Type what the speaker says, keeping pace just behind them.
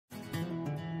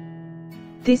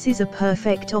This is a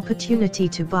perfect opportunity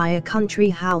to buy a country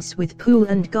house with pool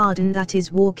and garden that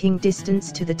is walking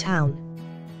distance to the town.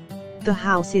 The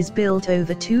house is built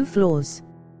over 2 floors.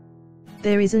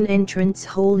 There is an entrance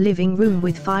hall living room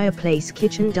with fireplace,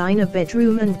 kitchen, diner,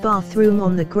 bedroom and bathroom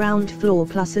on the ground floor,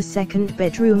 plus a second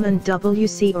bedroom and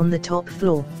WC on the top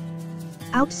floor.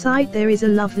 Outside there is a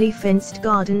lovely fenced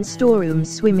garden, storeroom,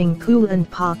 swimming pool and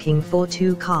parking for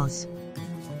 2 cars.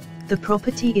 The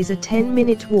property is a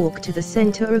 10-minute walk to the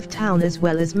center of town, as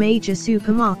well as major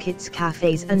supermarkets,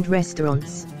 cafes and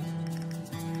restaurants.